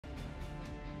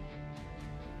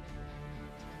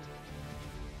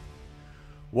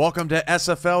Welcome to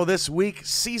SFL This Week,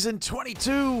 Season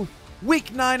 22,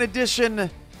 Week 9 edition.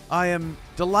 I am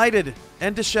delighted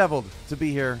and disheveled to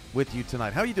be here with you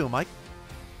tonight. How are you doing, Mike?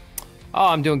 Oh,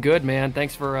 I'm doing good, man.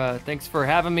 Thanks for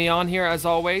having me on here as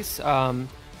always.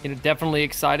 Definitely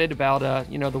excited about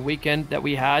the weekend that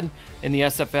we had in the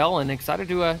SFL, and excited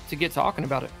to get talking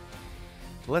about it.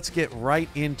 Let's get right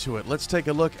into it. Let's take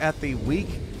a look at the Week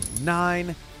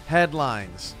 9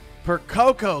 headlines. Per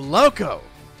Coco Loco,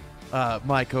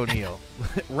 Mike O'Neill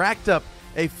racked up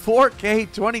a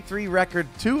 4K23 record,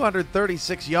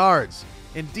 236 yards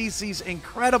in DC's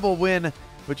incredible win,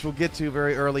 which we'll get to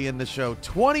very early in the show.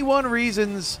 21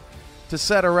 reasons to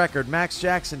set a record. Max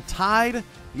Jackson tied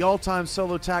the all-time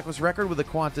solo tackles record with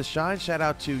Aquantis Shine. Shout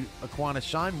out to Aquantis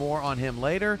Shine. More on him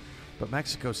later. But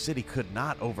Mexico City could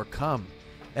not overcome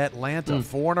Atlanta.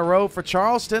 4 in a row for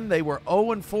Charleston. They were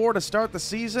 0-4 to start the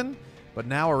season, but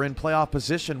now are in playoff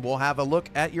position. We'll have a look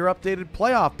at your updated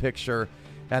playoff picture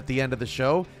at the end of the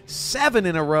show. 7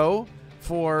 in a row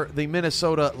for the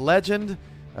Minnesota Legend.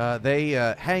 They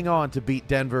hang on to beat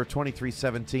Denver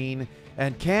 23-17.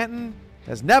 And Canton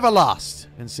has never lost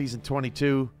in Season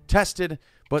 22. Tested,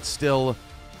 but still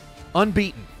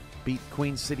unbeaten. Beat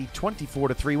Queen City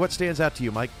 24-3. What stands out to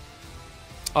you, Mike?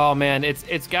 Oh man,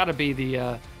 it's got to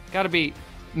be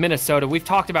Minnesota. We've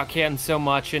talked about Canton so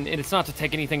much, and it's not to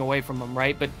take anything away from them,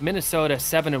 right? But Minnesota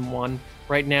 7-1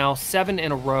 right now, 7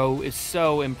 in a row is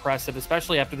so impressive,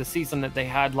 especially after the season that they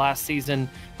had last season.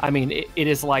 I mean, it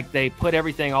is like they put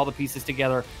everything, all the pieces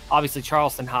together. Obviously,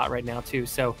 Charleston hot right now too.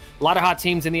 So a lot of hot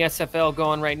teams in the SFL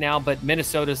going right now, but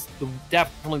Minnesota's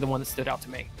definitely the one that stood out to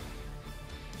me.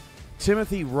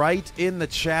 Timothy Wright in the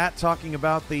chat talking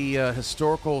about the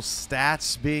historical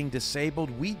stats being disabled.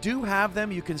 We do have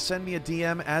them. You can send me a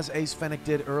DM as Ace Fennec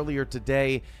did earlier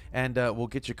today, and we'll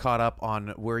get you caught up on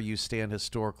where you stand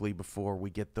historically before we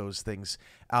get those things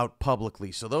out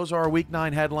publicly. So those are our Week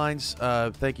 9 headlines.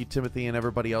 Thank you, Timothy, and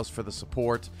everybody else for the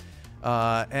support.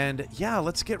 And yeah,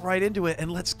 let's get right into it,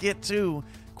 and let's get to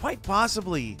quite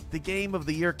possibly the Game of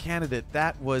the Year candidate.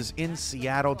 That was in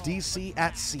Seattle. DC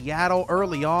at Seattle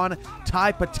early on.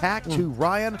 Ty Patak to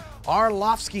Ryan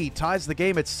Arlovsky ties the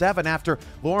game at 7 after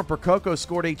Lauren Percoco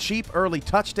scored a cheap early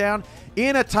touchdown.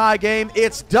 In a tie game,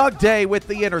 it's Doug Day with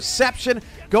the interception.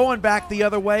 Going back the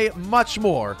other way, much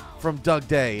more from Doug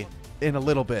Day in a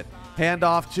little bit.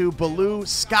 Handoff to Baloo.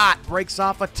 Scott breaks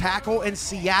off a tackle, and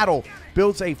Seattle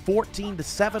builds a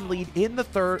 14-7 lead in the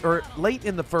third, or late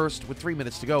in the first with 3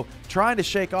 minutes to go, trying to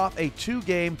shake off a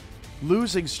 2-game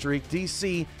losing streak.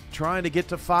 DC trying to get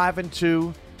to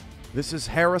 5-2. This is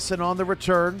Harrison on the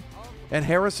return, and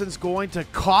Harrison's going to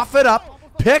cough it up,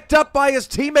 picked up by his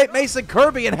teammate Mason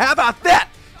Kirby, and how about that?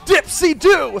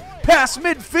 Dipsy-do past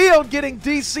midfield, getting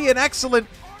DC an excellent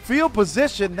field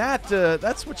position.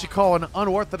 That's what you call an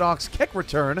unorthodox kick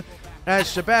return, as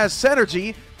Shabazz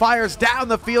Synergy fires down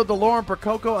the field to Lauren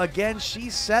Percoco. Again,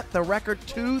 she set the record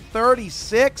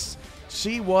 236.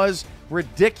 She was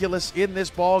ridiculous in this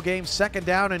ball game. 2nd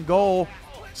down and goal.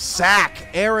 Sack.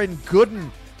 Aaron Gooden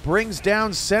brings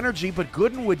down Synergy, but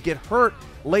Gooden would get hurt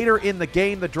later in the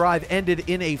game. The drive ended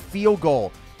in a field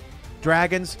goal.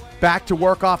 Dragons back to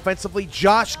work offensively.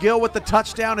 Josh Gill with the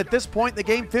touchdown. At this point in the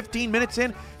game, 15 minutes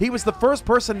in, he was the first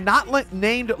person not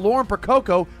named Lauren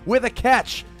Percoco with a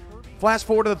catch. Flash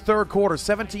forward to the third quarter,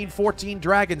 17-14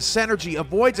 Dragons. Synergy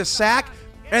avoids a sack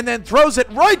and then throws it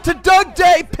right to Doug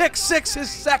Day. Pick 6, his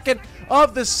 2nd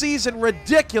of the season.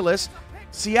 Ridiculous.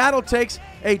 Seattle takes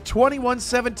a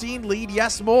 21-17 lead.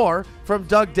 Yes, more from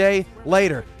Doug Day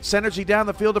later. Synergy down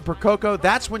the field to Percoco.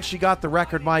 That's when she got the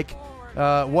record, Mike.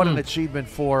 What an achievement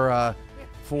for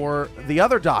the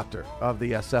other doctor of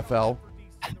the SFL,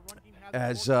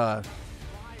 as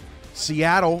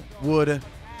Seattle would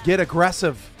get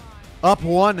aggressive. Up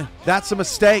 1, that's a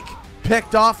mistake.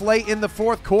 Picked off late in the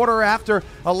fourth quarter after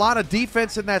a lot of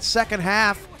defense in that second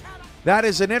half. That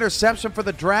is an interception for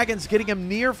the Dragons, getting him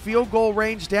near field goal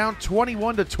range, down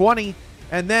 21-20.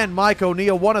 And then Mike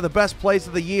O'Neill, one of the best plays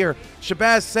of the year.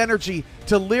 Shabazz Synergy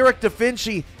to Lyric Da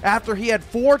Vinci after he had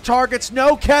 4 targets,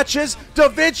 no catches. Da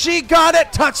Vinci got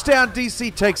it. Touchdown.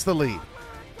 DC takes the lead.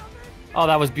 Oh,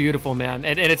 that was beautiful, man.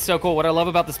 And it's so cool. What I love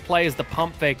about this play is the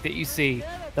pump fake that you see.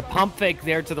 The pump fake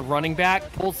there to the running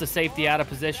back pulls the safety out of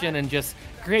position and just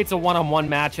creates a one-on-one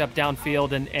matchup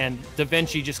downfield, and Da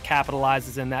Vinci just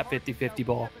capitalizes in that 50-50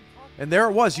 ball. And there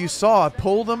it was. You saw it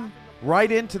pulled him right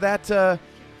into that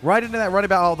right into that running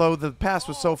back, although the pass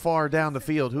was so far down the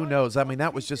field, who knows? I mean,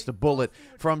 that was just a bullet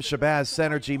from Shabazz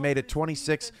Synergy, made it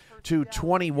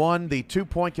 26-21. The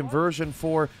two-point conversion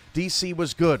for DC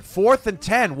was good. 4th and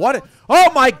 10.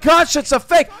 Oh my gosh, it's a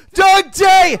fake. Doug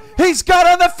Day, he's got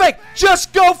on the fake.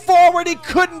 Just go forward. He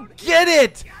couldn't get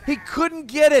it. He couldn't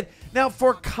get it. Now,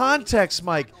 for context,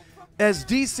 Mike, as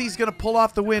DC's going to pull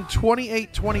off the win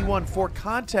 28-21, for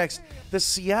context, the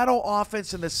Seattle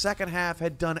offense in the second half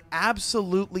had done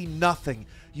absolutely nothing.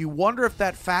 You wonder if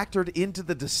that factored into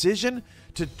the decision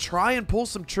to try and pull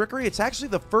some trickery. It's actually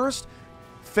the first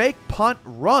fake punt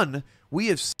run we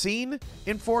have seen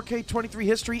in 4K23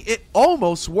 history. It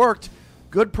almost worked.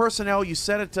 Good personnel. You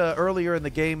said it earlier in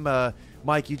the game,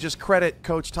 Mike. You just credit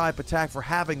Coach Ty Patak for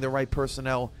having the right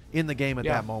personnel in the game at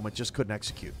that moment. Just couldn't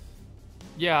execute.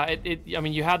 Yeah, I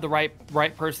mean, you had the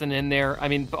right person in there. I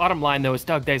mean, bottom line, though, is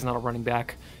Doug Day's not a running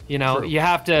back. You know, True. you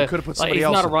have to. You could have put somebody he's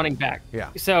else not a in. running back. Yeah.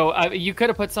 So you could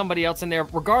have put somebody else in there.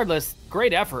 Regardless,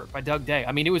 great effort by Doug Day.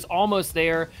 I mean, it was almost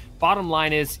there. Bottom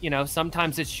line is, you know,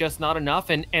 sometimes it's just not enough.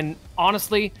 And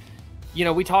honestly, you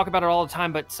know, we talk about it all the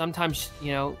time, but sometimes,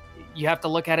 you know, you have to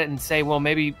look at it and say, well,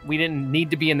 maybe we didn't need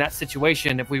to be in that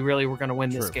situation if we really were going to win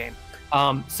this game.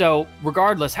 So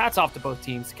regardless, hats off to both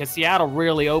teams, because Seattle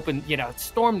really opened, you know,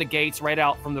 stormed the gates right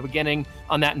out from the beginning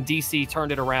on that, and DC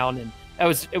turned it around, and it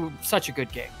was such a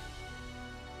good game.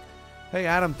 Hey,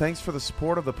 Adam, thanks for the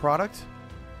support of the product.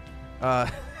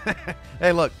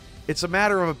 Hey, look, it's a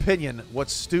matter of opinion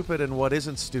what's stupid and what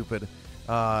isn't stupid,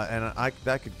 and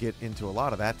that could get into a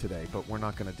lot of that today, but we're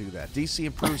not going to do that. DC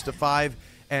improves to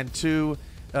 5-2.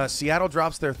 Seattle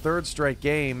drops their 3rd straight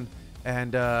game,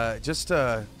 and just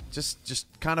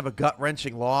kind of a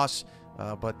gut-wrenching loss,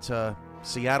 but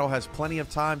Seattle has plenty of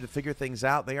time to figure things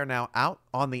out. They are now out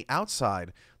on the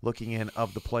outside looking in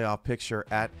of the playoff picture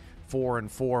at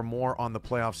 4-4. More on the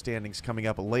playoff standings coming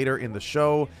up later in the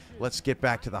show. Let's get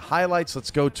back to the highlights.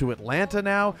 Let's go to Atlanta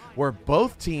now, where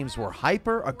both teams were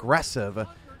hyper-aggressive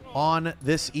on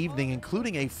this evening,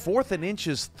 including a 4th and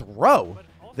inches throw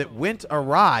that went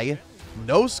awry.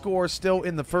 No score still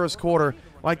in the first quarter.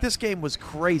 Like, this game was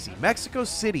crazy. Mexico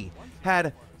City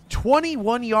had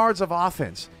 21 yards of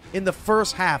offense in the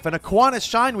first half. And Aquana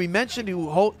Shine, we mentioned,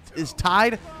 who is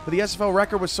tied for the SFL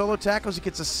record with solo tackles. He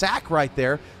gets a sack right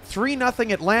there.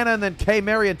 3-0 Atlanta, and then K.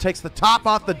 Marion takes the top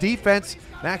off the defense.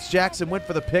 Max Jackson went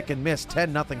for the pick and missed.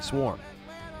 10-0 Swarm.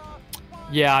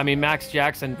 Yeah, I mean, Max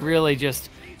Jackson really just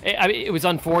 – it was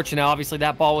unfortunate. Obviously,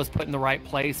 that ball was put in the right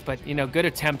place, but, you know, good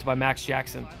attempt by Max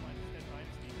Jackson.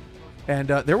 And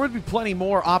there would be plenty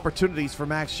more opportunities for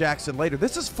Max Jackson later.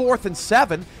 This is 4th and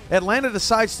 7. Atlanta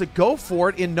decides to go for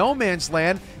it in no man's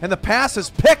land, and the pass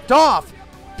is picked off.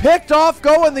 Picked off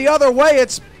going the other way.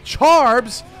 It's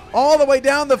Charbs all the way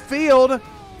down the field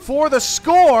for the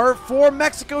score for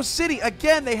Mexico City.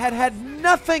 Again, they had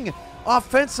nothing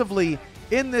offensively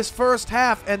in this first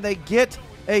half, and they get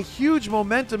a huge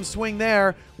momentum swing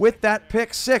there with that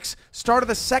pick six. Start of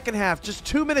the second half, just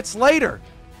 2 minutes later.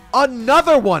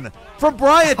 Another one from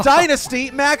Bryant Dynasty.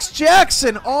 Max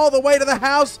Jackson all the way to the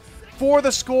house for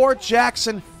the score.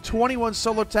 Jackson, 21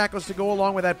 solo tackles to go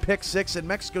along with that pick six, and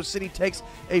Mexico City takes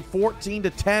a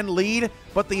 14-10 lead,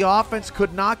 but the offense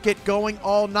could not get going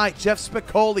all night. Jeff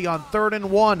Spicoli on 3rd and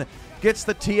 1 gets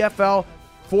the TFL,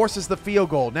 forces the field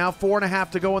goal. Now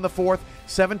 4.5 to go in the fourth.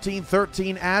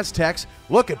 17-13 Aztecs.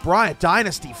 Look at Bryant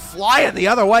Dynasty flying the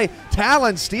other way.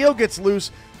 Talon Steele gets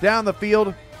loose down the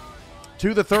field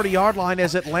to the 30-yard line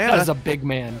as Atlanta. That is a big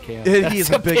man, Cam. He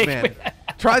is a big man.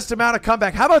 Tries to mount a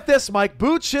comeback. How about this, Mike?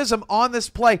 Boo Chisholm on this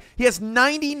play. He has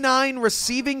 99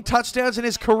 receiving touchdowns in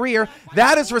his career.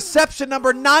 That is reception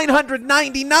number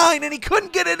 999, and he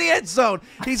couldn't get in the end zone.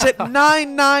 He's at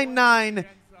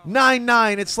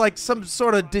 999. It's like some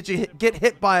sort of did you get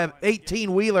hit by an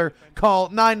 18-wheeler call,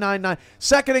 999.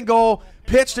 2nd and goal.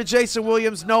 Pitch to Jason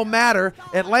Williams, no matter.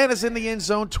 Atlanta's in the end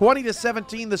zone,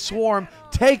 20-17. The Swarm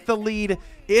take the lead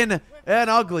in an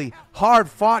ugly,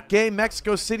 hard-fought game.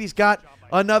 Mexico City's got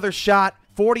another shot.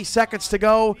 40 seconds to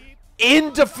go.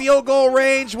 Into field goal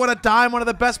range. What a dime. One of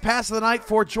the best passes of the night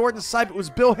for Jordan Sipe. It was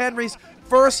Bill Henry's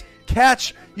first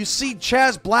catch. You see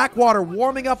Chaz Blackwater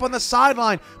warming up on the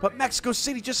sideline. But Mexico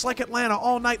City, just like Atlanta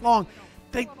all night long,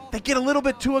 They get a little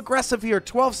bit too aggressive here.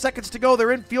 12 seconds to go.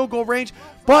 They're in field goal range,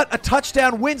 but a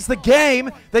touchdown wins the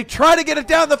game. They try to get it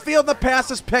down the field, and the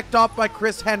pass is picked off by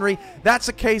Chris Henry. That's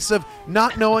a case of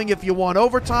not knowing if you want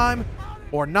overtime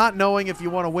or not knowing if you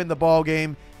want to win the ball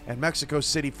game. And Mexico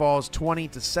City falls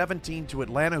 20-17 to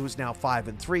Atlanta, who's now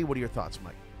 5-3. What are your thoughts,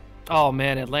 Mike? Oh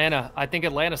man, Atlanta. I think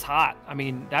Atlanta's hot. I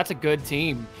mean, that's a good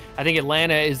team. I think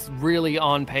Atlanta is really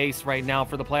on pace right now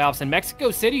for the playoffs, and Mexico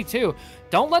City too.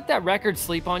 Don't let that record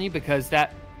sleep on you, because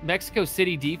that Mexico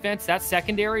City defense, that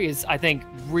secondary is, I think,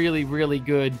 really, really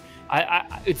good.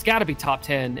 It's got to be top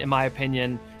 10 in my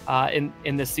opinion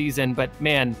in this season. But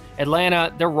man,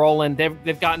 Atlanta, they're rolling.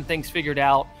 They've gotten things figured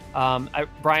out.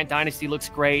 Bryant Dynasty looks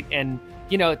great, and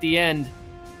at the end,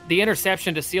 the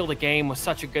interception to seal the game was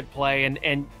such a good play.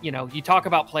 And you talk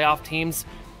about playoff teams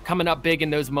coming up big in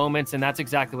those moments, and that's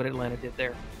exactly what Atlanta did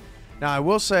there. Now, I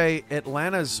will say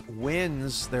Atlanta's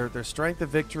wins, their strength of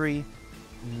victory,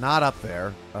 not up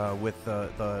there with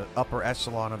the upper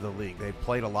echelon of the league. They've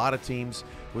played a lot of teams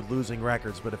with losing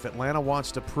records, but if Atlanta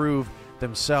wants to prove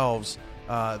themselves,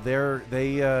 they are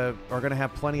going to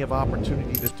have plenty of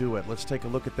opportunity to do it. Let's take a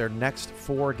look at their next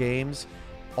 4 games.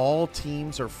 All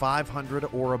teams are 500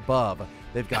 or above.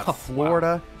 They've got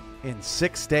Florida in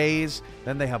 6 days.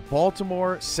 Then they have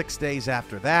Baltimore 6 days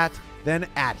after that. Then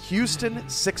at Houston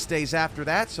 6 days after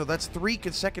that. So that's 3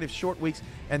 consecutive short weeks.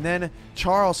 And then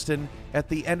Charleston at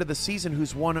the end of the season,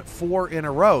 who's won 4 in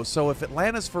a row. So if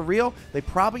Atlanta's for real, they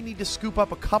probably need to scoop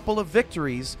up a couple of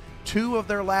victories, 2 of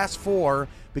their last 4,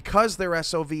 because their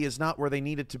SOV is not where they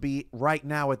need it to be right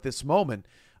now at this moment.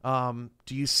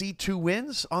 Do you see 2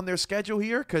 wins on their schedule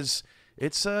here? Because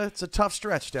it's a tough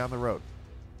stretch down the road.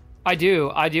 I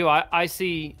do. I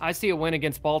see a win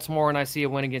against Baltimore, and I see a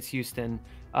win against Houston.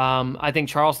 I think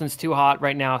Charleston's too hot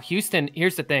right now. Houston,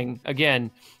 here's the thing,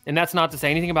 again, and that's not to say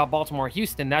anything about Baltimore or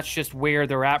Houston. That's just where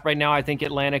they're at right now. I think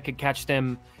Atlanta could catch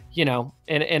them, in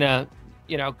a,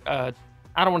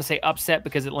 I don't want to say upset,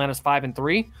 because Atlanta's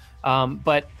 5-3,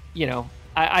 but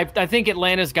I think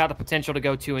Atlanta's got the potential to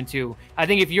go 2-2. I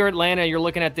think if you're Atlanta, you're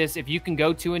looking at this. If you can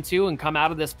go 2-2 and come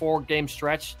out of this 4-game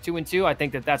stretch 2-2, I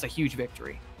think that's a huge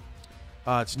victory.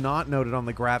 It's not noted on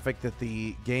the graphic that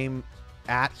the game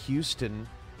at Houston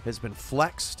has been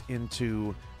flexed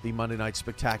into the Monday Night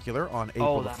Spectacular on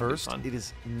April the 1st. It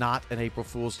is not an April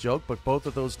Fool's joke, but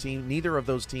neither of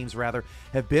those teams,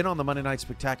 have been on the Monday Night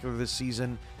Spectacular this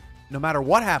season. No matter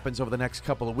what happens over the next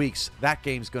couple of weeks, that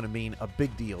game's going to mean a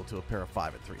big deal to a pair of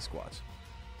 5-3 squads.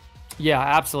 Yeah,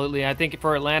 absolutely. I think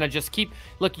for Atlanta,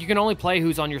 look, you can only play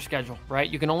who's on your schedule, right?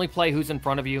 You can only play who's in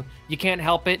front of you. You can't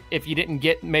help it if you didn't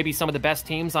get maybe some of the best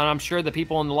teams. And I'm sure the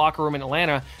people in the locker room in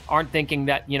Atlanta aren't thinking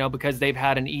that, because they've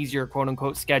had an easier quote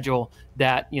unquote schedule,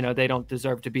 that, they don't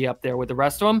deserve to be up there with the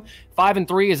rest of them.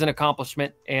 5-3 is an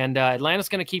accomplishment, and Atlanta's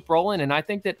going to keep rolling. And I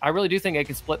really do think they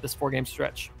can split this 4-game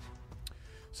stretch.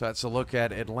 So that's a look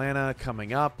at Atlanta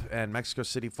coming up, and Mexico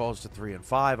City falls to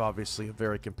 3-5. Obviously a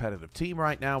very competitive team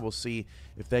right now. We'll see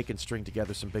if they can string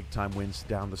together some big-time wins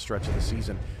down the stretch of the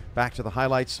season. Back to the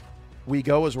highlights we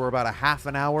go, as we're about a half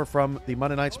an hour from the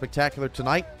Monday Night Spectacular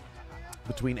tonight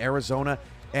between Arizona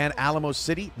and Alamo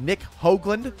City. Nick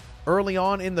Hoagland early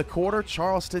on in the quarter.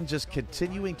 Charleston just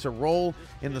continuing to roll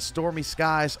in the stormy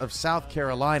skies of South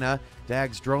Carolina.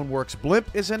 Dag's DroneWorks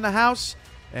blimp is in the house.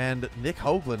 And Nick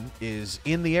Hoagland is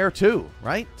in the air too,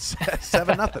 right?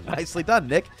 7-0. Nicely done,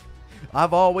 Nick.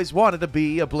 I've always wanted to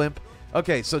be a blimp.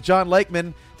 Okay, so John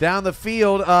Lakeman down the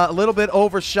field, a little bit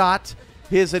overshot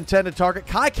his intended target.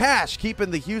 Kai Cash keeping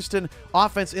the Houston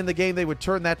offense in the game. They would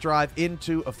turn that drive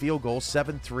into a field goal,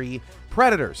 7-3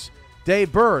 Predators.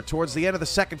 Dave Burr, towards the end of the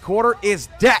second quarter, is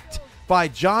decked by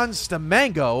John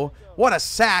Stamango. What a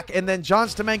sack. And then John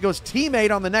Stamango's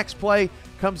teammate on the next play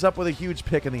comes up with a huge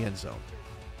pick in the end zone.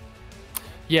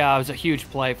 Yeah, it was a huge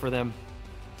play for them.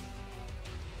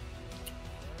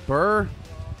 Burr,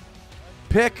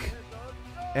 pick,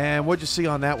 and what'd you see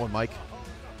on that one, Mike?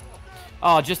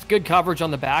 Oh, just good coverage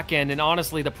on the back end, and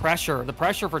honestly, the pressure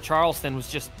for Charleston was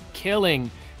just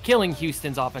killing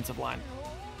Houston's offensive line.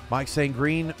 Mike St.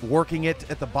 Green working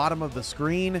it at the bottom of the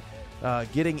screen,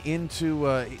 getting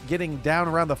down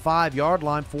around the 5-yard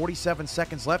line. 47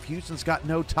 seconds left. Houston's got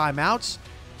no timeouts.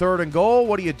 3rd and goal.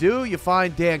 What do? You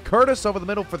find Dan Curtis over the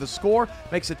middle for the score.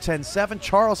 Makes it 10-7.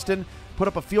 Charleston put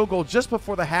up a field goal just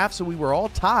before the half, so we were all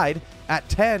tied at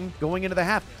 10 going into the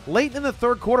half. Late in the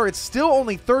third quarter, it's still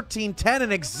only 13-10,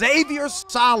 and Xavier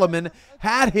Solomon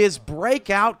had his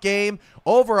breakout game,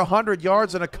 over 100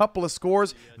 yards and a couple of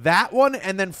scores. That one,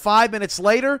 and then 5 minutes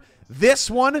later, this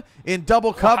one in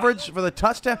double coverage for the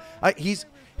touchdown. He's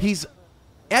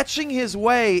etching his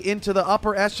way into the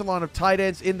upper echelon of tight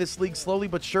ends in this league slowly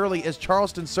but surely as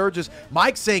Charleston surges.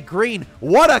 Mike St. Green,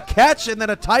 what a catch, and then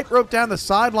a tightrope down the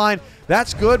sideline.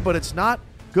 That's good, but it's not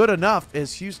good enough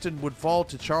as Houston would fall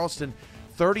to Charleston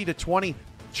 30-20.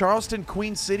 Charleston,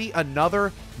 Queen City,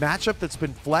 another matchup that's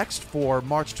been flexed for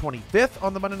March 25th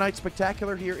on the Monday Night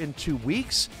Spectacular here in 2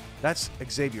 weeks. That's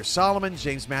Xavier Solomon,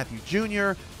 James Matthew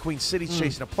Jr. Queen City's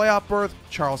chasing a playoff berth.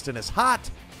 Charleston is hot.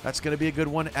 That's going to be a good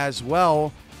one as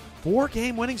well.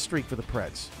 4-game winning streak for the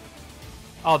Preds.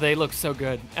 Oh, they look so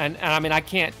good. And I mean, I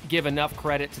can't give enough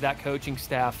credit to that coaching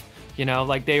staff. You know,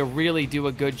 like they really do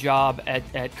a good job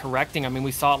at correcting. I mean,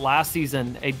 we saw it last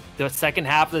season. The second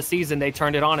half of the season, they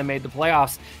turned it on and made the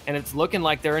playoffs. And it's looking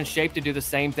like they're in shape to do the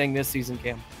same thing this season,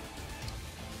 Cam.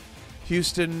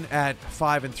 Houston at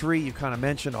 5-3, you kind of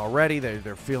mentioned already.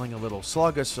 They're feeling a little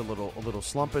sluggish, a little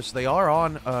slumpish. They are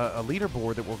on a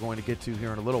leaderboard that we're going to get to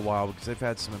here in a little while because they've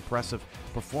had some impressive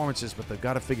performances, but they've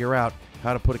got to figure out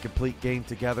how to put a complete game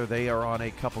together. They are on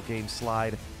a couple game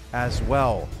slide as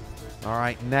well. All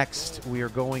right, next we are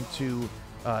going to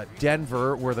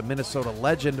Denver, where the Minnesota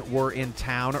Legend were in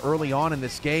town. Early on in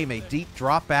this game, a deep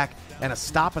drop back and a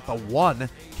stop at the 1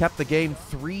 kept the game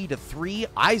 3-3.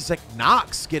 Isaac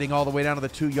Knox getting all the way down to the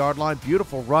 2-yard line.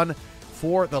 Beautiful run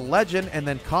for the Legend. And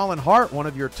then Colin Hart, one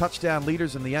of your touchdown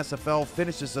leaders in the SFL,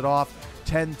 finishes it off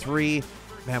 10-3.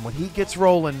 Man, when he gets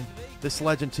rolling, this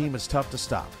Legend team is tough to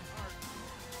stop.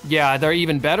 Yeah, they're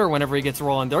even better whenever he gets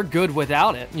rolling. They're good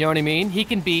without it. You know what I mean?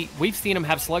 We've seen him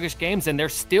have sluggish games, and they're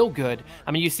still good.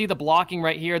 I mean, you see the blocking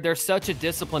right here. They're such a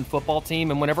disciplined football team,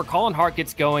 and whenever Colin Hart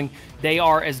gets going, they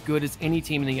are as good as any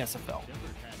team in the SFL.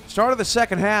 Start of the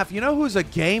second half. You know who's a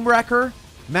game wrecker?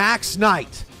 Max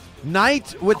Knight.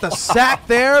 Knight with the sack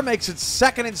there makes it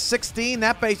 2nd and 16.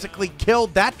 That basically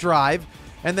killed that drive.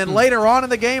 And then later on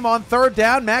in the game on 3rd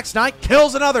down, Max Knight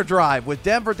kills another drive with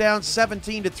Denver down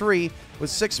 17-3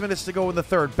 with 6 minutes to go in the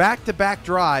third. Back-to-back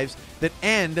drives that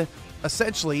end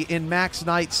essentially in Max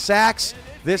Knight sacks.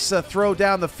 This throw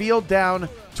down the field, down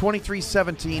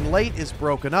 23-17 late, is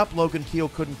broken up. Logan Keel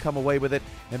couldn't come away with it,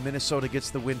 and Minnesota gets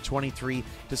the win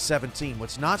 23-17.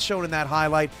 What's not shown in that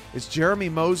highlight is Jeremy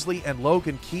Mosley and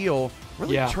Logan Keel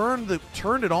really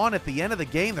turned it on at the end of the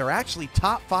game. They're actually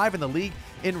top 5 in the league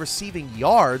in receiving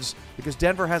yards because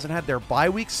Denver hasn't had their bye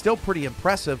week. Still pretty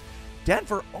impressive.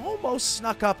 Denver almost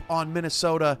snuck up on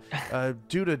Minnesota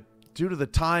due to the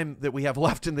time that we have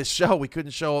left in this show. We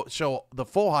couldn't show the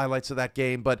full highlights of that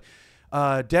game, but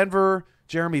Denver,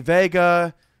 Jeremy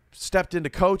Vega stepped into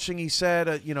coaching, he said,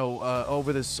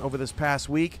 over this past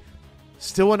week.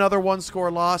 Still another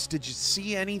one-score loss. Did you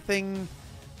see anything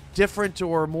different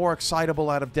or more excitable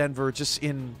out of Denver just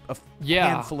in a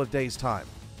handful of days' time?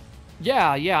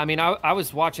 Yeah. I mean, I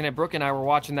was watching it. Brooke and I were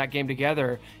watching that game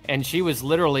together, and she was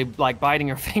literally like biting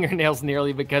her fingernails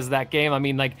nearly because of that game. I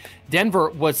mean, like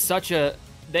Denver was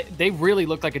they really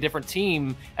looked like a different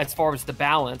team as far as the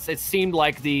balance. It seemed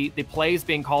like the plays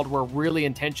being called were really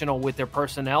intentional with their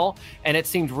personnel, and it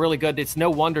seemed really good. It's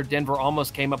no wonder Denver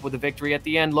almost came up with a victory at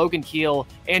the end. Logan Keel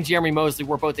and Jeremy Mosley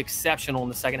were both exceptional in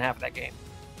the second half of that game.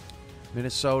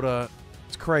 Minnesota,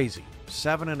 it's crazy.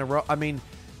 7 in a row. I mean,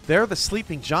 they're the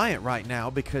sleeping giant right now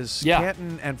because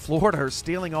Canton and Florida are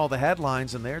stealing all the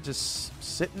headlines, and they're just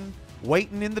sitting,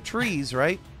 waiting in the trees,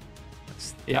 right?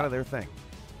 That's kind of their thing.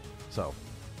 So,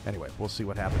 anyway, we'll see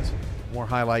what happens. More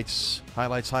highlights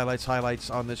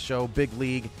on this show. Big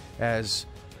league as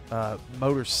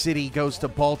Motor City goes to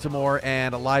Baltimore,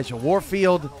 and Elijah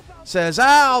Warfield says,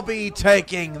 "I'll be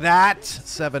taking that."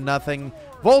 7-0.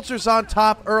 Vultures on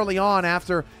top early on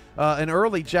after an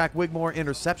early Jack Wigmore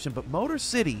interception, but Motor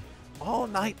City all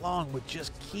night long would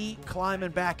just keep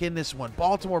climbing back in this one.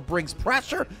 Baltimore brings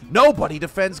pressure. Nobody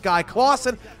defends Guy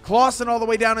Clausen. Clausen all the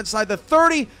way down inside the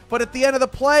 30, but at the end of the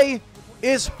play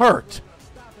is hurt.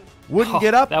 Wouldn't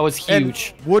get up. That was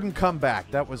huge. And wouldn't come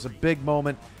back. That was a big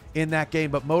moment in that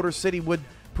game, but Motor City would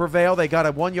prevail. They got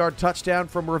a 1-yard touchdown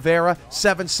from Rivera.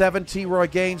 7-7. T-Roy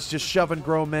Gaines just shoving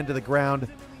grown men to the ground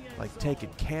like taking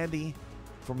candy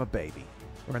from a baby.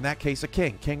 Or in that case, a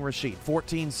king. King Rashid.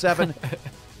 14-7.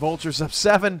 Vultures up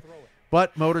 7.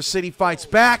 But Motor City fights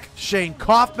back. Shane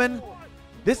Kaufman.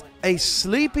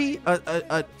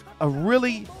 A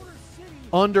really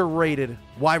underrated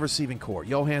wide receiving core.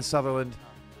 Johan Sutherland,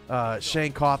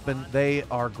 Shane Kaufman, they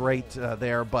are great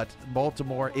there, but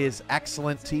Baltimore is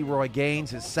excellent. T-Roy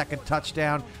Gaines, his second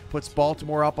touchdown, puts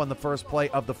Baltimore up on the first play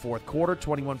of the fourth quarter,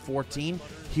 21-14.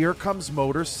 Here comes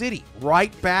Motor City.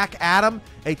 Right back at him.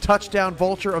 A touchdown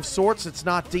vulture of sorts. It's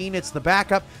not Dean, it's the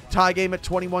backup. Tie game at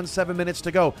 21, 7 minutes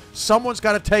to go. Someone's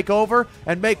got to take over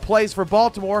and make plays for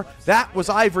Baltimore. That was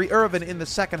Ivory Irvin in the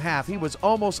second half. He was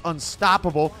almost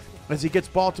unstoppable as he gets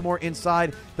Baltimore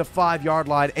inside the 5-yard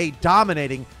line. A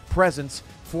dominating presence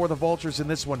for the Vultures in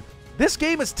this one. This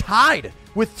game is tied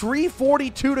with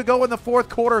 3:42 to go in the fourth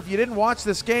quarter. If you didn't watch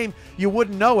this game, you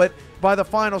wouldn't know it by the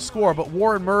final score. But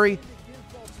Warren Murray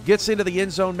gets into the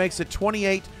end zone, makes it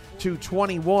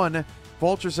 28-21.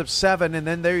 Vultures have 7, and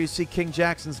then there you see King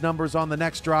Jackson's numbers on the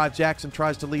next drive. Jackson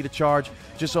tries to lead a charge,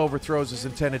 just overthrows his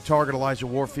intended target, Elijah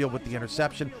Warfield, with the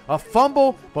interception. A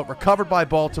fumble, but recovered by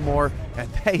Baltimore, and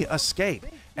they escape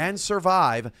and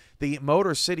survive the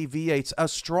Motor City V8s. A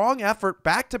strong effort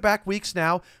back-to-back weeks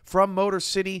now from Motor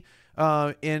City,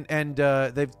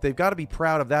 they've got to be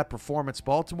proud of that performance.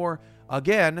 Baltimore,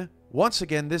 once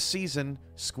again this season,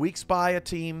 squeaks by a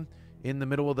team in the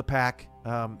middle of the pack.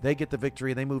 They get the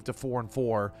victory. They move to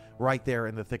 4-4 right there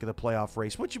in the thick of the playoff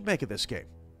race. What'd you make of this game?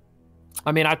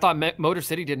 I mean, I thought Motor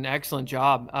City did an excellent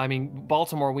job. I mean,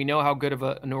 Baltimore, we know how good of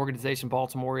an organization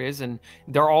Baltimore is, and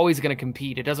they're always going to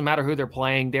compete. It doesn't matter who they're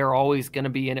playing. They're always going to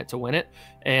be in it to win it.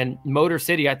 And Motor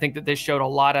City, I think that this showed a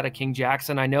lot out of King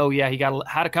Jackson. I know, yeah, he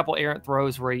had a couple errant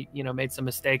throws where he, made some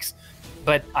mistakes.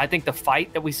 But I think the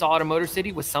fight that we saw out of Motor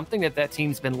City was something that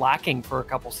team's been lacking for a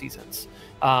couple seasons.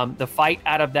 The fight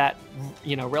out of that,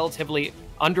 relatively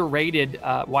underrated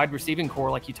wide receiving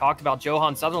core, like you talked about,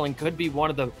 Johan Sutherland could be one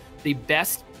of the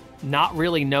best not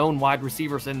really known wide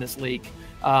receivers in this league.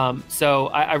 So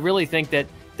I really think that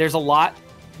there's a lot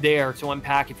there to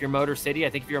unpack if you're Motor City. I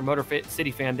think if you're a Motor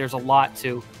City fan, there's a lot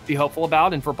to be hopeful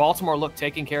about. And for Baltimore, look,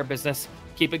 taking care of business,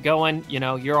 keep it going.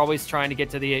 You're always trying to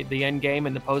get to the end game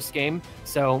and the post game.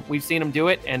 So we've seen them do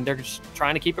it, and they're just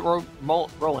trying to keep it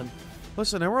rolling.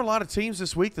 Listen, there were a lot of teams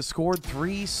this week that scored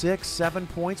 3, 6, 7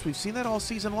 points. We've seen that all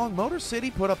season long. Motor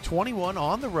City put up 21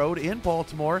 on the road in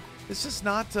Baltimore. This is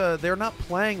not they're not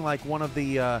playing like one of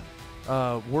the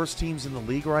worst teams in the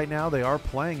league right now. They are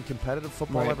playing competitive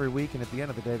football every week, and at the end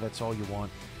of the day, that's all you want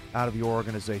out of your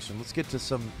organization. Let's get to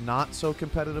some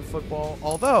not-so-competitive football,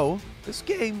 although this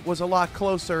game was a lot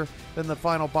closer than the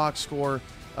final box score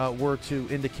were to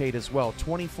indicate as well.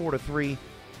 24-3.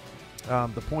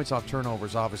 The points off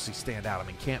turnovers obviously stand out. I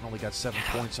mean, Canton only got 7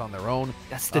 points on their own.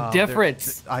 That's the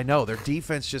difference. I know. Their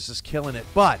defense just is killing it.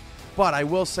 But I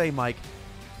will say, Mike,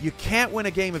 you can't win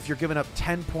a game if you're giving up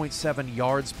 10.7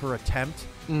 yards per attempt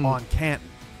on Canton.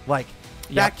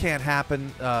 That can't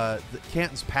happen.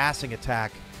 Canton's passing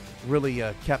attack really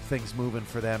kept things moving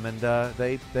for them, and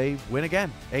they win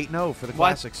again, 8-0 for the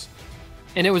Classics.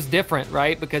 And it was different,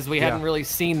 right? Because we hadn't really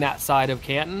seen that side of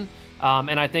Canton.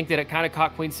 And I think that it kind of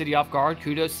caught Queen City off guard.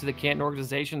 Kudos to the Canton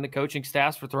organization, the coaching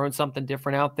staffs for throwing something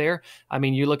different out there. I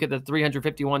mean, you look at the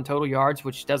 351 total yards,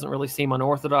 which doesn't really seem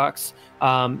unorthodox,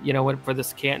 for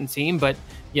this Canton team. But,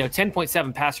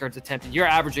 10.7 pass yards attempted. You're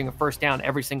averaging a first down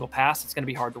every single pass. It's going to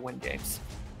be hard to win games.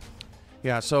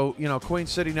 Yeah, so Queen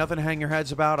City, nothing to hang your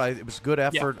heads about. It was good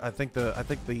effort. Yeah. I think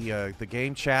the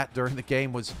game chat during the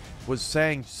game was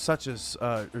saying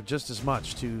just as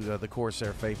much to the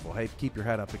Corsair faithful. Hey, keep your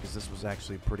head up, because this was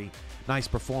actually a pretty nice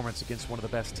performance against one of the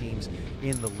best teams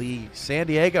in the league. San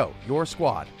Diego, your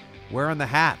squad, wearing the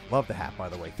hat. Love the hat, by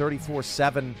the way.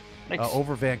 34-7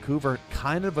 over Vancouver.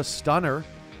 Kind of a stunner.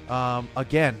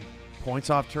 Again,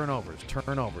 points off turnovers.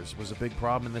 Turnovers was a big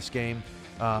problem in this game.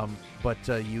 But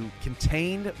you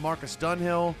contained Marcus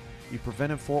Dunhill. You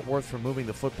prevented Fort Worth from moving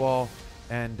the football.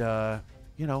 And,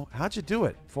 how'd you do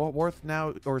it? Fort Worth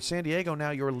now, or San Diego now,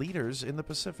 your leaders in the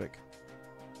Pacific.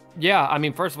 Yeah, I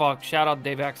mean, first of all, shout out to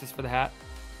Dave Axis for the hat.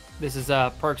 This is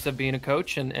perks of being a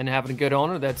coach and having a good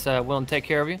owner that's willing to take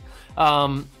care of you.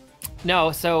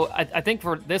 No, so I think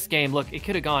for this game, look, it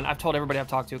could have gone. I've told everybody I've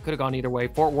talked to, it could have gone either way.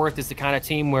 Fort Worth is the kind of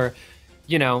team where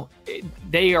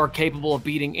they are capable of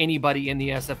beating anybody in the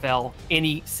SFL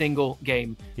any single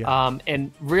game. Yeah.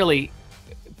 And really,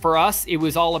 for us, it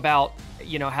was all about,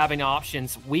 having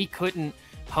options. We couldn't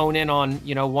hone in on,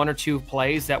 1 or 2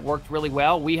 plays that worked really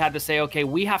well. We had to say, okay,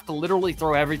 we have to literally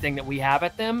throw everything that we have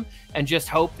at them and just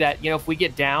hope that, if we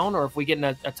get down or if we get in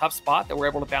a tough spot, that we're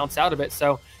able to bounce out of it.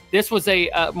 So this was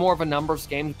a more of a numbers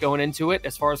game going into it.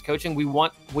 As far as coaching, we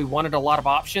wanted a lot of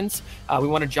options. We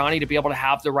wanted Johnny to be able to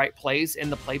have the right plays in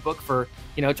the playbook for,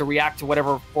 to react to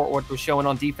whatever Fort Worth was showing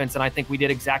on defense, and I think we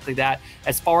did exactly that.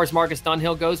 As far as Marcus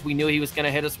Dunhill goes, we knew he was going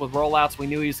to hit us with rollouts. We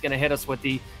knew he was going to hit us with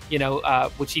the,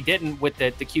 which he didn't with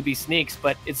the QB sneaks,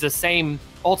 but it's the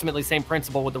ultimately same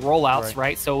principle with the rollouts,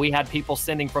 right? So we had people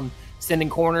sending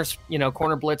corners,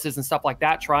 corner blitzes and stuff like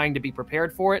that, trying to be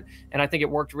prepared for it. And I think it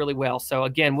worked really well. So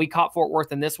again, we caught Fort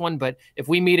Worth in this one, but if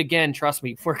we meet again, trust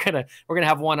me, we're gonna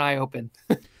have one eye open.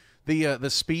 The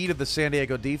speed of the San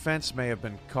Diego defense may have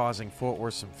been causing Fort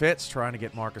Worth some fits. Trying to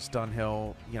get Marcus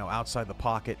Dunhill, outside the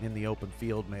pocket in the open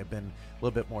field may have been a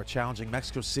little bit more challenging.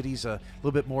 Mexico City's a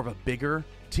little bit more of a bigger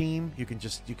team. You can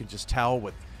just tell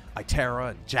with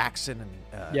Itera and Jackson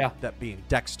and that being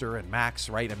Dexter and Max,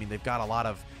 right? I mean, they've got a lot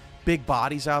of big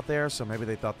bodies out there, so maybe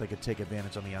they thought they could take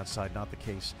advantage on the outside. Not the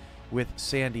case with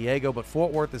San Diego, but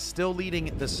Fort Worth is still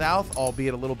leading the South,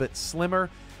 albeit a little bit slimmer.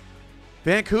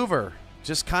 Vancouver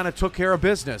just kind of took care of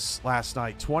business last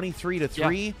night,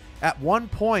 23-3. Yeah. At one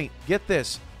point, get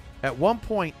this, at one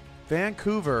point,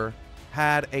 Vancouver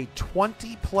had a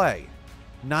 20-play,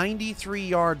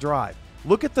 93-yard drive.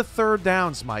 Look at the third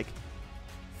downs, Mike.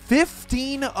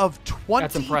 15 of 21.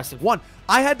 That's impressive.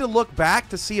 I had to look back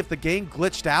to see if the game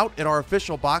glitched out in our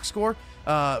official box score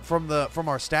from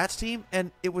our stats team,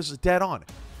 and it was dead on.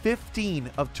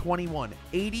 15 of 21,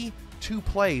 82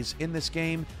 plays in this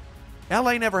game.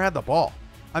 LA never had the ball.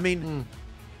 I mean,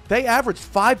 they averaged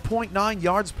 5.9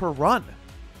 yards per run,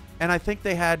 and I think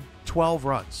they had 12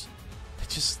 runs.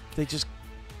 They just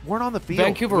weren't on the field.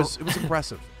 Vancouver, it was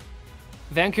impressive.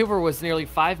 Vancouver was nearly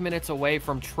 5 minutes away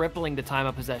from tripling the time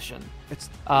of possession. It's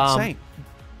insane.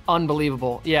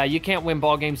 Unbelievable. Yeah, you can't win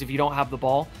ball games if you don't have the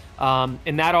ball.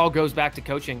 And that all goes back to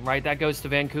coaching, right? That goes to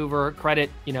Vancouver. Credit,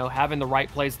 having the right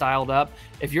plays dialed up.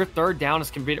 If your third down is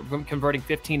converting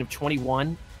 15 of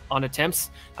 21 on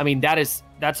attempts, I mean, that's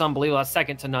unbelievable. That's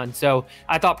second to none. So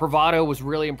I thought Privado was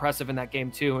really impressive in that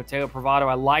game too. Mateo Privado,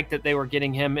 I liked that they were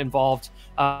getting him involved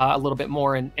a little bit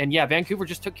more. And yeah, Vancouver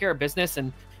just took care of business,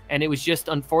 and it was just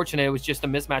unfortunate. It was just a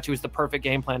mismatch. It was the perfect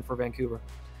game plan for Vancouver.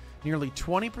 Nearly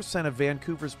 20% of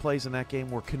Vancouver's plays in that game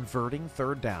were converting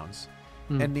third downs,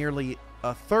 and nearly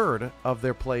a third of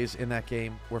their plays in that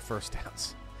game were first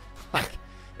downs.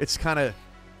 It's kind of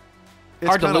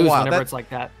hard to lose wild. Whenever it's like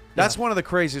that. That's one of the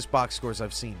craziest box scores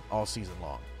I've seen all season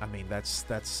long. I mean,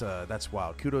 that's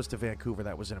wild. Kudos to Vancouver.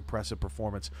 That was an impressive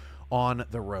performance on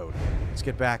the road. Let's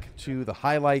get back to the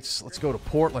highlights. Let's go to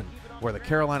Portland, where the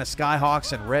Carolina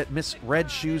Skyhawks and Miss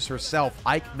Red Shoes herself,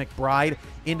 Ike McBride,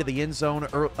 into the end zone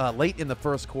late in the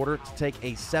first quarter to take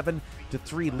a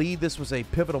 7-3 lead. This was a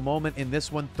pivotal moment in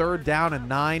this one. 3rd down and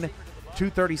 9.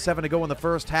 2:37 to go in the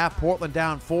first half. Portland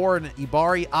down 4, and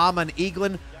Ibari Amon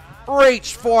Eaglin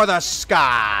reached for the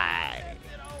sky.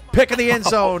 Pick of the end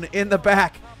zone in the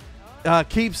back.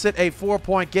 Keeps it a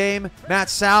 4-point game. Matt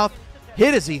South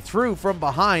hit as he threw from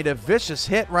behind. A vicious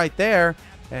hit right there.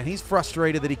 And he's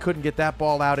frustrated that he couldn't get that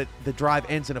ball out. The drive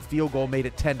ends in a field goal, made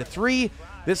it 10-3.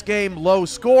 This game low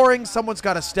scoring. Someone's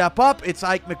got to step up. It's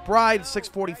Ike McBride.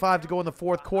 6:45 to go in the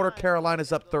fourth quarter.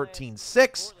 Carolina's up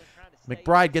 13-6.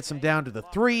 McBride gets him down to the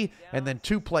 3, and then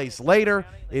 2 plays later,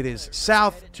 it is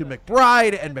South to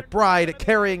McBride, and McBride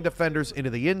carrying defenders into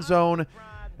the end zone.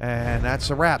 And that's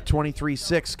a wrap.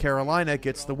 23-6. Carolina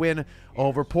gets the win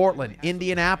over Portland.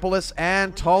 Indianapolis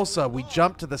and Tulsa. We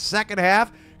jump to the second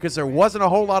half because there wasn't a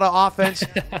whole lot of offense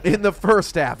in the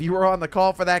first half. You were on the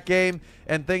call for that game,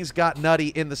 and things got nutty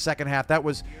in the second half. That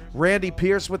was Randy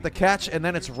Pierce with the catch, and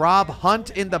then it's Rob Hunt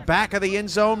in the back of the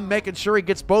end zone, making sure he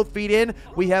gets both feet in.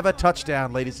 We have a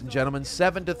touchdown, ladies and gentlemen.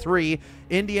 7-3.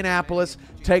 Indianapolis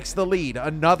takes the lead.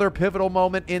 Another pivotal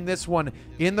moment in this one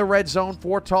in the red zone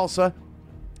for Tulsa.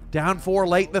 Down 4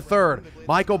 late in the third.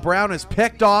 Michael Brown is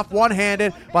picked off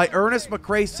one-handed by Ernest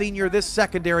McCray Sr. This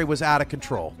secondary was out of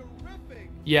control.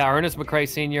 Yeah, Ernest McCray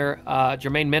Sr.,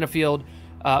 Jermaine Minifield,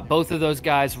 both of those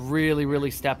guys really, really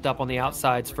stepped up on the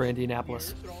outsides for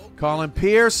Indianapolis. Colin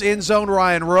Pierce, in zone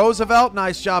Ryan Roosevelt.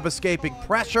 Nice job escaping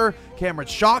pressure. Cameron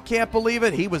Shaw can't believe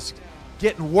it. He was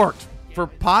getting worked for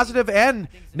positive and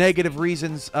negative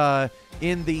reasons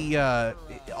in the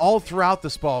all throughout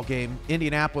this ball game.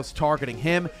 Indianapolis targeting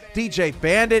him. DJ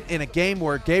Bandit in a game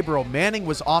where Gabriel Manning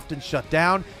was often shut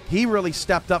down. He really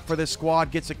stepped up for this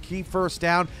squad, gets a key first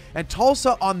down. And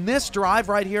Tulsa on this drive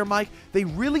right here, Mike, they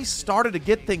really started to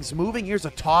get things moving. Here's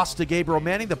a toss to Gabriel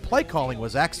Manning. The play calling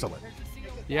was excellent.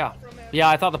 Yeah,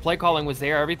 I thought the play calling was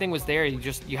there. Everything was there.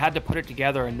 You had to put it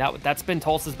together, and that's been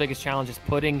Tulsa's biggest challenge, is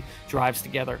putting drives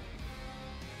together.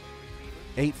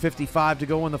 8:55 to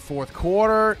go in the fourth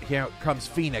quarter. Here comes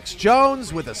Phoenix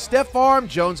Jones with a stiff arm.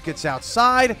 Jones gets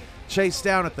outside, chased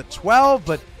down at the 12,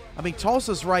 but, I mean,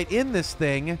 Tulsa's right in this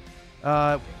thing.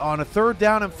 On a 3rd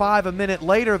down and 5 a minute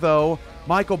later, though,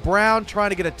 Michael Brown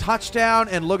trying to get a touchdown,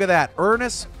 and look at that.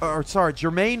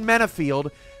 Jermaine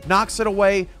Minifield knocks it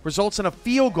away, results in a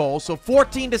field goal. So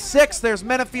 14-6, there's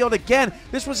Minifield again.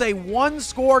 This was a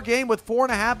 1-score game with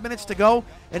 4.5 minutes to go,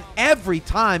 and every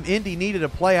time Indy needed a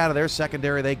play out of their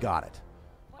secondary, they got it.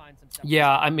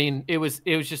 Yeah, I mean, it was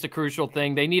just a crucial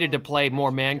thing. They needed to play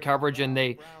more man coverage, and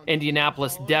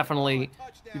Indianapolis definitely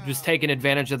was taking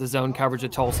advantage of the zone coverage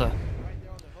of Tulsa.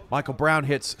 Michael Brown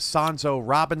hits Sanzo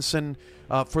Robinson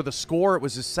for the score. It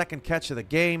was his 2nd catch of the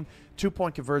game.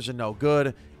 2-point conversion, no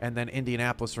good. And then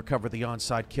Indianapolis recovered the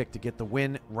onside kick to get the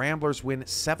win. Ramblers win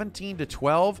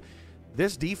 17-12.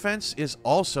 This defense is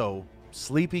also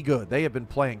sleepy good. They have been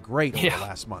playing great over the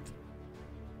last month.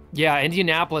 Yeah,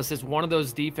 Indianapolis is one of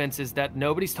those defenses that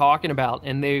nobody's talking about,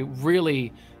 and they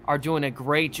really are doing a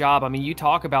great job. I mean, you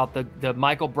talk about the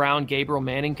Michael Brown, Gabriel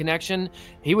Manning connection.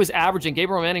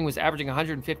 Gabriel Manning was averaging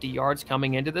 150 yards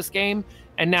coming into this game.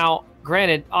 And now,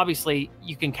 granted, obviously,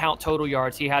 you can count total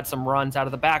yards. He had some runs out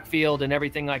of the backfield and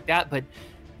everything like that. But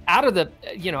out of the,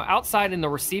 outside in the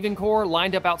receiving core,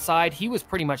 lined up outside, he was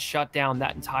pretty much shut down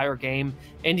that entire game.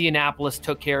 Indianapolis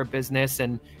took care of business.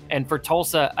 And for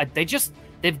Tulsa,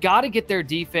 they've got to get their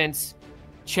defense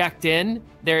checked in.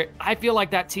 I feel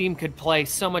like that team could play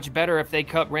so much better if they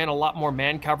ran a lot more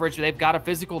man coverage. They've got a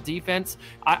physical defense.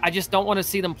 I just don't want to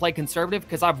see them play conservative,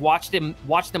 because I've watched them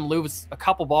lose a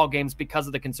couple ball games because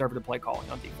of the conservative play calling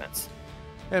on defense.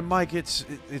 And Mike, it's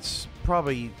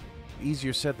probably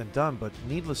easier said than done, but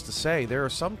needless to say, there are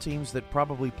some teams that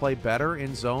probably play better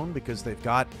in zone because they've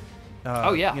got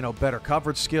better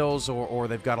coverage skills, or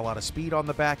they've got a lot of speed on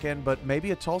the back end. But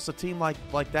maybe a Tulsa team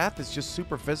like that's just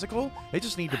super physical. They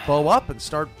just need to bow up and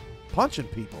start punching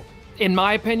people. In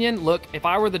my opinion, look, if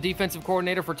I were the defensive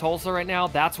coordinator for Tulsa right now,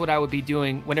 that's what I would be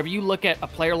doing. Whenever you look at a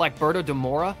player like Berto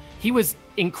DeMora, he was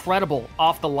incredible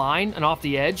off the line and off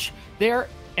the edge there.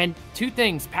 And two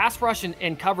things, pass rush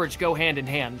and coverage go hand in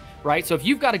hand, right? So if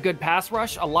you've got a good pass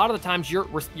rush, a lot of the times your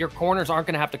corners aren't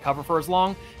going to have to cover for as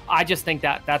long. I just think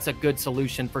that's a good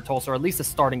solution for Tulsa, or at least a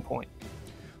starting point.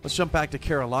 Let's jump back to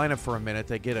Carolina for a minute.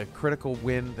 They get a critical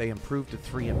win. They improved to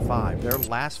 3-5. Their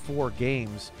last 4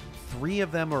 games, 3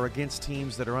 of them are against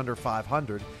teams that are under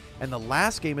 500. And the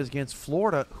last game is against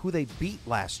Florida, who they beat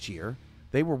last year.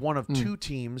 They were one of 2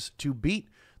 teams to beat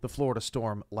the Florida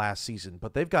Storm last season.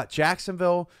 But they've got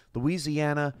Jacksonville,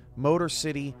 Louisiana, Motor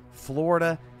City,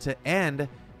 Florida to end.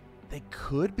 They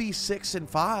could be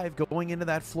 6-5 going into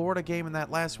that Florida game in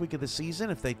that last week of the season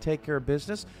if they take care of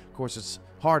business. Of course, it's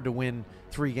hard to win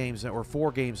 3 games or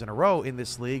 4 games in a row in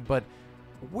this league, but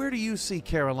where do you see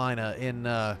Carolina in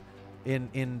a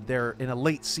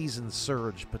late season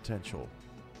surge potential?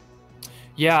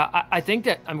 Yeah, I think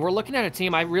that we're looking at a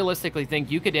team. I realistically think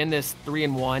you could end this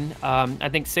 3-1. I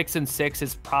think 6-6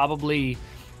 is probably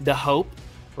the hope,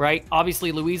 right?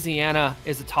 Obviously, Louisiana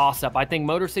is a toss-up. I think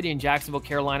Motor City and Jacksonville,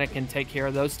 Carolina can take care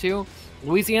of those two.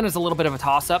 Louisiana's a little bit of a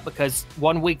toss-up because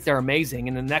one week they're amazing,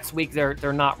 and the next week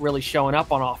they're not really showing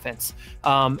up on offense.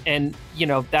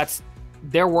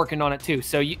 They're working on it too.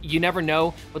 So you never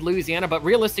know with Louisiana, but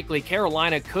realistically,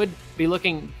 Carolina could be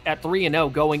looking at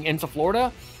 3-0 going into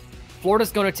Florida.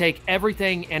 Florida's going to take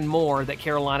everything and more that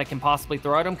Carolina can possibly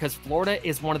throw at them, because Florida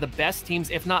is one of the best teams,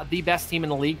 if not the best team in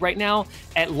the league right now,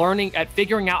 at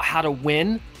figuring out how to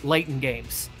win late in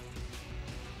games.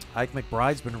 Ike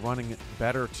McBride's been running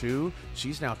better too.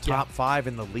 She's now top 5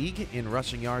 in the league in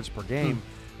rushing yards per game.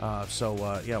 Watch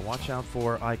out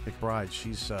for Ike McBride.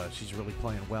 She's really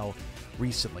playing well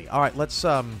recently. All right, let's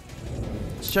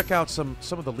check out some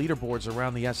of the leaderboards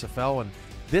around the SFL. And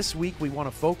this week we want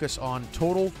to focus on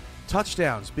total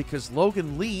touchdowns, because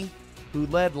Logan Lee, who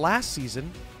led last season,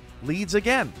 leads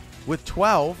again with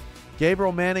 12.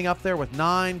 Gabriel Manning up there with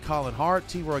 9. Colin Hart,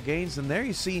 T-Roy Gaines, and there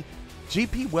you see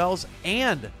GP Wells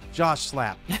and Josh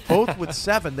Slapp, both with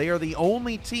 7. They are the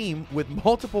only team with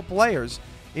multiple players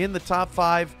in the top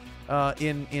 5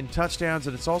 in touchdowns.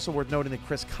 And it's also worth noting that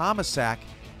Chris Komisak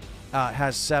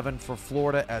has 7 for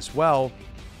Florida as well.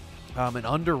 An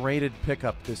underrated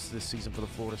pickup this season for the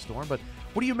Florida Storm. But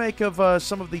what do you make of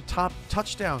some of the top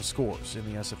touchdown scores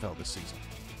in the SFL this season?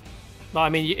 Well, I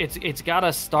mean, it's got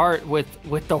to start with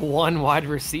the one wide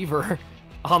receiver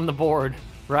on the board,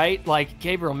 right? Like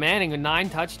Gabriel Manning with 9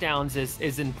 touchdowns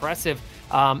is impressive.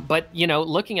 But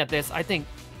looking at this, I think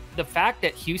the fact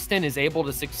that Houston is able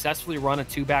to successfully run a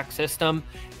 2-back system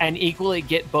and equally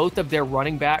get both of their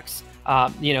running backs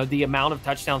the amount of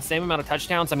touchdowns, same amount of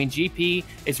touchdowns. I mean, GP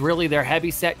is really their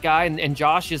heavy set guy, and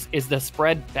Josh is the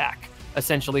spread back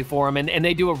essentially for him. And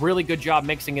they do a really good job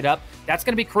mixing it up. That's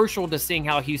going to be crucial to seeing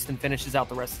how Houston finishes out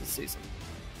the rest of the season.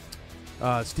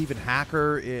 Stephen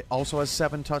Hacker also has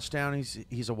 7 touchdowns.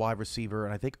 He's a wide receiver,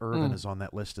 and I think Irvin is on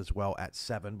that list as well at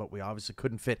 7, but we obviously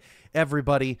couldn't fit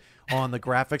everybody on the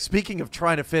graphic. Speaking of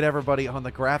trying to fit everybody on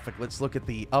the graphic, let's look at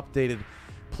the updated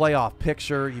playoff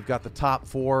picture. You've got the top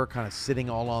 4 kind of sitting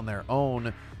all on their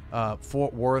own.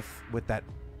 Fort Worth with that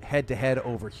head-to-head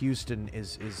over Houston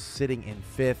is sitting in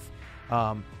 5th.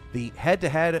 The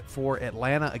head-to-head for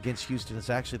Atlanta against Houston is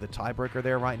actually the tiebreaker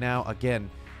there right now. Again,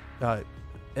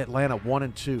 Atlanta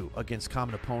 1-2 against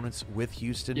common opponents with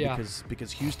Houston,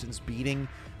 because Houston's beating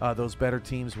those better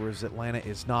teams, whereas Atlanta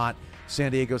is not.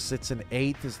 San Diego sits in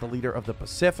 8th as the leader of the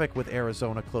Pacific, with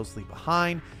Arizona closely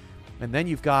behind. And then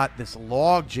you've got this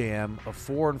log jam of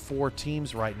 4-4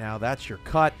 teams right now. That's your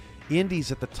cut.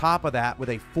 Indy's at the top of that with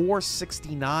a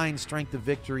 469 strength of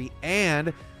victory,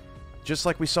 and just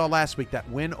like we saw last week, that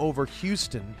win over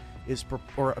Houston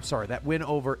that win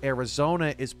over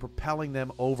Arizona is propelling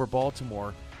them over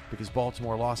Baltimore, because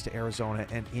Baltimore lost to Arizona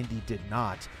and Indy did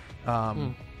not.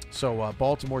 So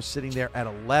Baltimore's sitting there at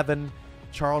 11.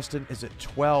 Charleston is at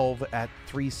 12 at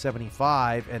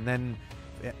 375, and then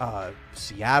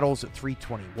Seattle's at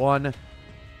 321.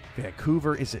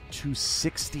 Vancouver is at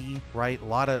 260. Right, a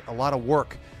lot of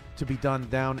work to be done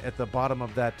down at the bottom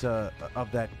of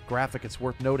that graphic. It's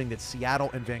worth noting that Seattle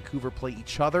and Vancouver play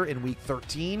each other in Week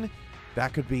 13.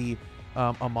 That could be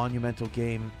a monumental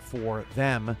game for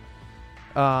them.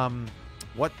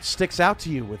 What sticks out to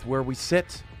you with where we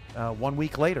sit 1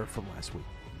 week later from last week?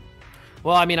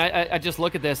 Well, I mean, I just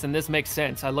look at this, and this makes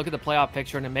sense. I look at the playoff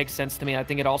picture, and it makes sense to me. I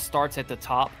think it all starts at the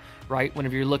top, right?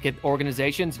 Whenever you look at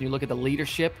organizations and you look at the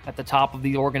leadership at the top of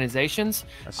the organizations,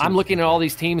 I'm looking at all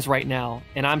these teams right now,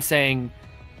 and I'm saying,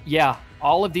 yeah,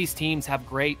 all of these teams have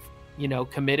great,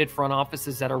 committed front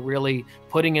offices that are really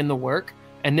putting in the work,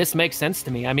 and this makes sense to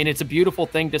me. I mean, it's a beautiful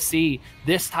thing to see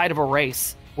this tight of a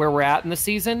race where we're at in the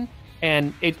season,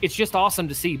 and it's just awesome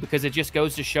to see, because it just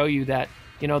goes to show you that,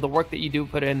 the work that you do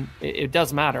put in, it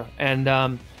does matter. And,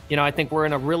 I think we're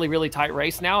in a really, really tight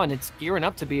race now, and it's gearing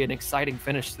up to be an exciting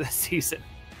finish to this season.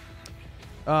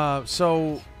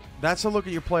 So that's a look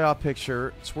at your playoff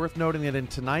picture. It's worth noting that in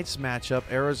tonight's matchup,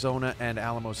 Arizona and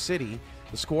Alamo City,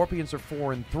 the Scorpions are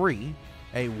 4-3.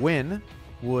 A win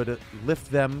would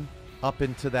lift them up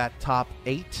into that top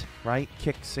 8, right?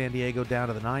 Kick San Diego down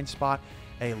to the 9 spot.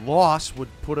 A loss would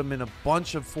put them in a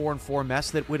bunch of 4-4 mess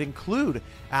that would include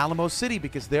Alamo City,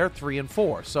 because they're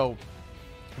 3-4. So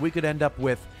we could end up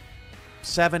with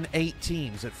 7-8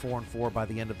 teams at 4-4 by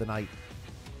the end of the night,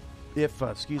 if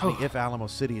Alamo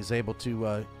City is able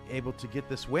to get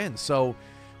this win. So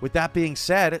with that being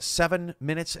said, 7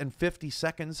 minutes and 50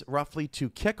 seconds roughly to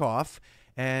kickoff,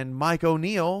 and Mike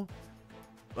O'Neill,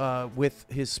 with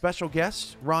his special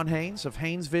guest Ron Haynes of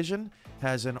Haynes Vision,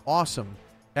 has an awesome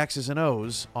X's and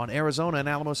O's on Arizona and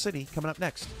Alamo City coming up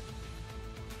next.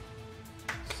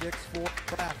 6-4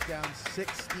 Kraft down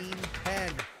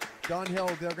 16-10.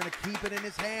 Dunhill, they're going to keep it in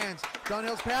his hands.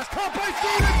 Dunhill's pass caught by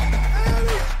Stevens.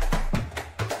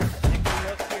 Nick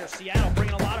look here. Seattle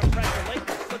bringing a lot of pressure. Late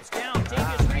flips down.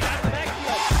 Davis Reed out of the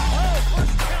backfield. Oh,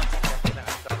 first down.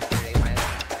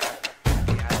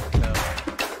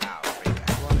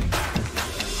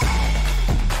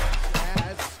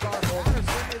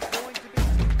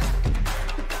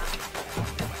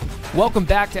 Welcome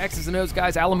back to X's and O's,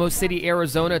 guys. Alamo City,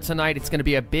 Arizona tonight. It's going to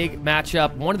be a big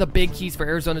matchup. One of the big keys for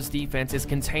Arizona's defense is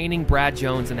containing Brad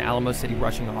Jones and the Alamo City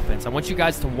rushing offense. I want you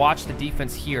guys to watch the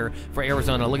defense here for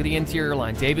Arizona. Look at the interior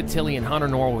line. David Tilley and Hunter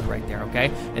Norwood right there, okay?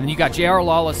 And then you got J.R.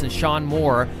 Lawless and Sean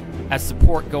Moore as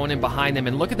support going in behind them.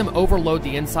 And look at them overload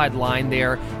the inside line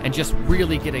there and just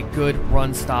really get a good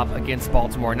run stop against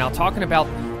Baltimore. Now, talking about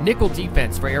nickel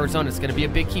defense for Arizona is going to be a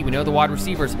big key. We know the wide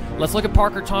receivers. Let's look at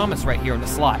Parker Thomas right here in the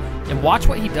slot and watch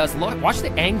what he does. Look, watch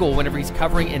the angle whenever he's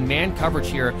covering in man coverage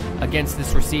here against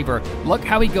this receiver. Look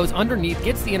how he goes underneath,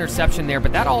 gets the interception there,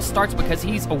 but that all starts because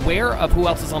he's aware of who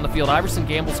else is on the field. Iverson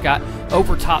Gamble's got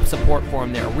over top support for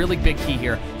him there. A really big key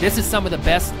here. This is some of the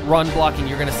best run blocking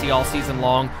you're going to see all season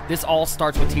long. This all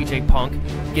starts with TJ Punk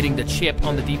getting the chip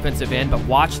on the defensive end, but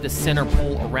watch the center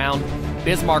pull around.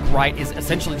 Bismarck Wright is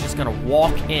essentially just going to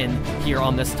walk in here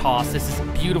on this toss. This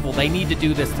is beautiful. They need to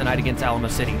do this tonight against Alamo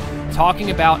City.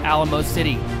 Talking about Alamo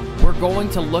City, we're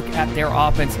going to look at their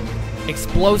offense.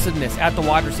 Explosiveness at the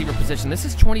wide receiver position. This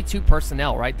is 22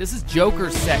 personnel, right? This is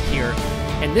Joker's set here,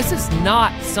 and this is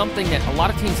not something that a lot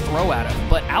of teams throw at him,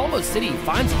 but Alamo City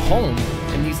finds a home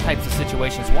in these types of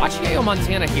situations. Watch Yayo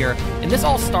Montana here, and this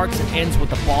all starts and ends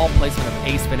with the ball placement of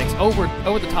Ace Phoenix over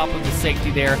the top of the safety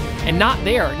there, and not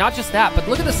just that, but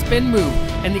look at the spin move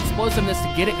and the explosiveness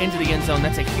to get it into the end zone.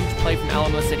 That's a huge play from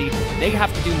Alamo City. They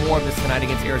have to do more of this tonight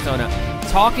against Arizona.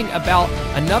 Talking about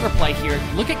another play here,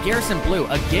 look at Garrison Blue.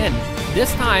 Again,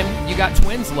 this time you got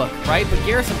Twins look, right? But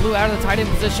Garrison Blue out of the tight end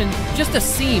position, just a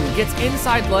seam, gets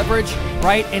inside leverage,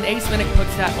 right? And Ace Minnick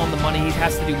puts that on the money. He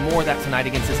has to do more of that tonight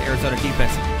against this Arizona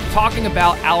defense. Talking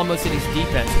about Alamo City's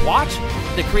defense, watch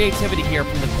the creativity here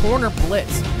from the corner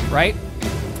blitz, right?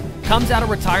 comes out of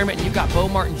retirement, and you've got Bo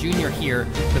Martin Jr. here,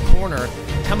 the corner,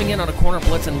 coming in on a corner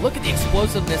blitz, and look at the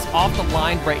explosiveness off the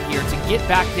line right here to get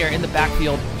back there in the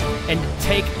backfield and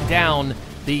take down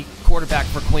the quarterback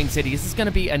for Queen City. This is going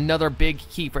to be another big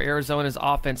key for Arizona's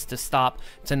offense to stop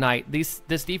tonight. This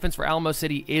defense for Alamo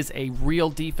City is a real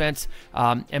defense,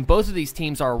 and both of these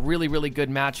teams are a really, really good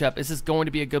matchup. This is going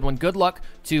to be a good one. Good luck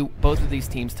to both of these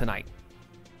teams tonight.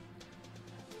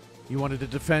 You wanted to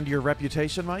defend your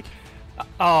reputation, Mike?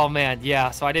 Oh, man,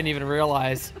 yeah. So I didn't even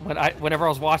realize. Whenever I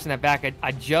was watching that back,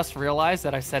 I just realized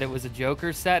that I said it was a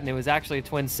Joker set, and it was actually a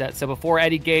twin set. So before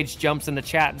Eddie Gage jumps in the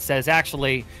chat and says,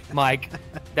 actually, Mike,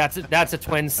 that's a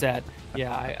twin set.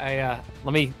 Yeah,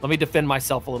 let me defend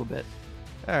myself a little bit.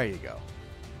 There you go.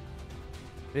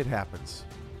 It happens.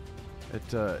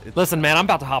 Listen, man, I'm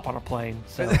about to hop on a plane.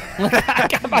 So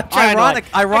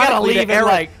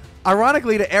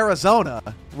Ironically to Arizona,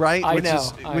 right?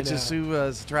 Which is who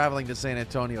is traveling to San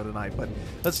Antonio tonight. But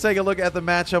let's take a look at the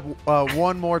matchup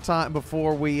one more time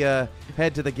before we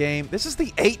head to the game. This is the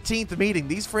 18th meeting.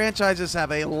 These franchises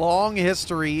have a long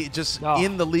history just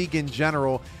in the league in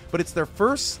general, but it's their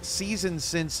first season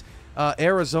since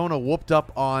Arizona whooped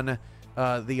up on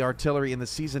the Artillery in the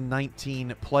season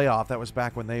 19 playoff. That was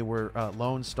back when they were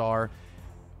Lone Star.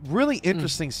 Really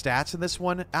interesting stats in this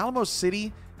one. Alamo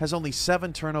City has only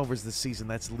 7 turnovers this season.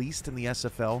 That's least in the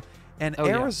SFL. And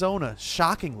Arizona,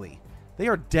 shockingly, they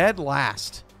are dead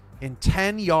last in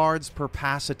 10 yards per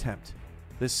pass attempt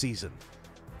this season.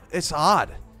 It's odd.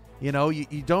 You know,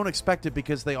 you don't expect it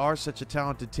because they are such a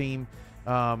talented team.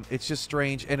 It's just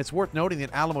strange. And it's worth noting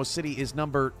that Alamo City is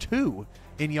number 2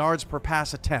 in yards per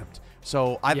pass attempt.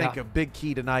 So I think a big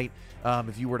key tonight,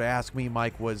 if you were to ask me,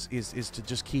 Mike, is to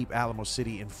just keep Alamo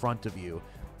City in front of you.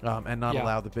 And not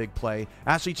allow the big play.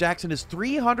 Ashley Jackson is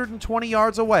 320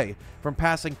 yards away from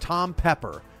passing Tom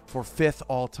Pepper for 5th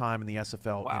all-time in the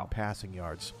SFL in passing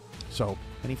yards. So,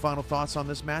 any final thoughts on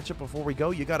this matchup before we go?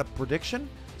 You got a prediction,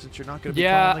 since you're not going to be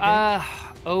calling the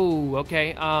game?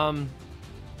 Okay.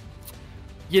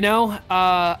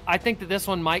 I think that this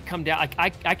one might come down.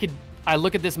 I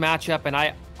look at this matchup and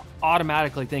I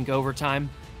automatically think overtime,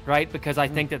 right? Because I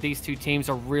think that these two teams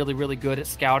are really, really good at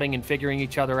scouting and figuring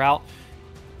each other out.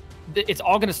 It's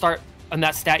all going to start on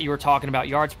that stat you were talking about,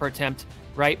 yards per attempt,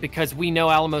 right? Because we know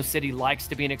Alamo City likes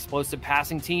to be an explosive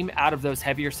passing team out of those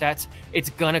heavier sets. It's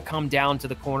going to come down to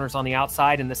the corners on the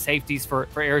outside and the safeties for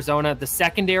Arizona. The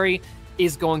secondary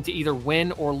is going to either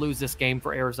win or lose this game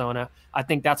for Arizona. I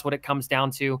think that's what it comes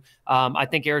down to. I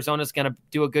think Arizona's going to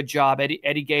do a good job.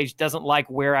 Eddie Gage doesn't like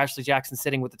where Ashley Jackson's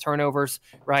sitting with the turnovers,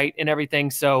 right, and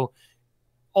everything. So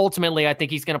ultimately, I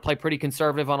think he's going to play pretty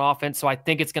conservative on offense. So I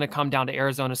think it's going to come down to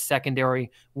Arizona's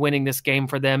secondary winning this game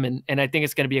for them. And I think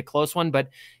it's going to be a close one. But,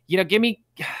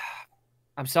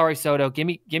 I'm sorry, Soto. Give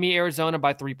me Arizona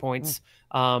by 3 points.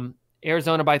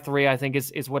 Arizona by 3, I think,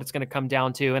 is what it's going to come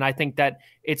down to. And I think that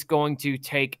it's going to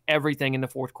take everything in the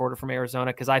fourth quarter from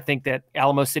Arizona, because I think that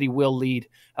Alamo City will lead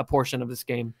a portion of this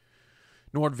game.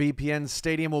 NordVPN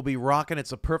Stadium will be rocking.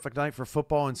 It's a perfect night for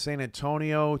football in San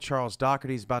Antonio. Charles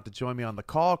Doherty is about to join me on the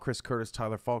call. Chris Curtis,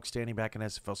 Tyler Falk standing back in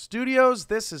SFL Studios.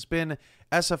 This has been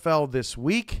SFL This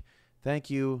Week. Thank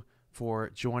you for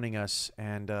joining us,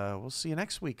 and we'll see you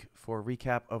next week for a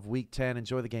recap of Week 10.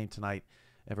 Enjoy the game tonight,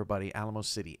 everybody. Alamo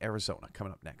City, Arizona,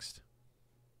 coming up next.